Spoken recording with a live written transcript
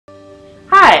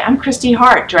I'm Christy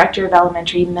Hart, Director of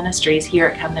Elementary Ministries here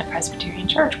at Covenant Presbyterian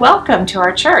Church. Welcome to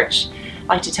our church. I'd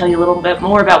like to tell you a little bit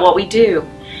more about what we do.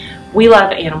 We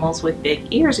love animals with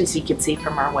big ears, as you can see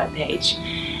from our webpage.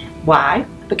 Why?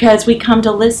 Because we come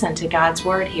to listen to God's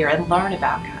Word here and learn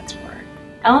about God's Word.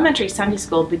 Elementary Sunday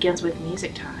School begins with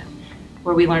music time,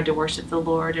 where we learn to worship the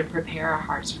Lord and prepare our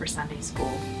hearts for Sunday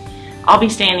school. I'll be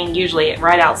standing usually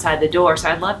right outside the door, so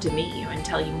I'd love to meet you and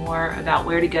tell you more about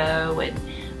where to go and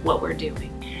what we're doing.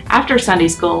 After Sunday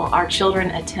school, our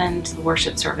children attend the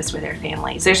worship service with their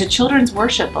families. There's a children's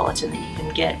worship bulletin that you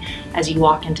can get as you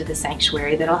walk into the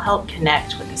sanctuary that'll help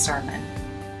connect with the sermon.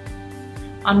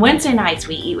 On Wednesday nights,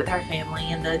 we eat with our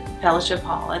family in the fellowship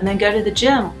hall and then go to the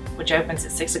gym, which opens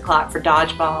at 6 o'clock for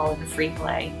dodgeball and free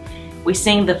play. We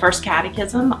sing the first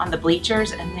catechism on the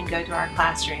bleachers and then go to our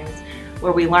classrooms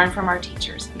where we learn from our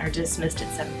teachers and are dismissed at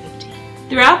 7:15.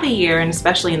 Throughout the year, and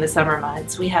especially in the summer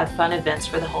months, we have fun events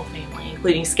for the whole family,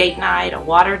 including skate night, a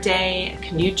water day, a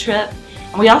canoe trip,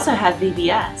 and we also have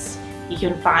VBS. You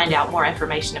can find out more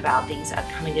information about these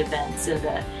upcoming events in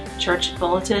the church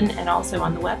bulletin and also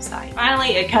on the website.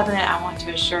 Finally, at Covenant, I want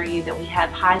to assure you that we have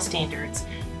high standards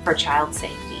for child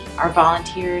safety. Our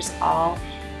volunteers all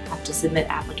have to submit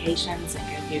applications and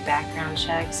go through background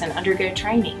checks and undergo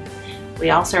training. We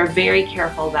also are very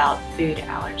careful about food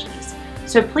allergies.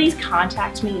 So please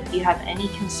contact me if you have any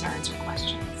concerns or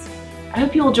questions. I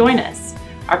hope you will join us.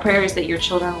 Our prayer is that your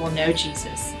children will know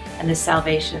Jesus and the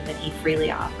salvation that He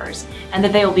freely offers, and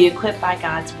that they will be equipped by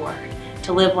God's Word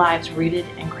to live lives rooted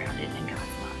and grounded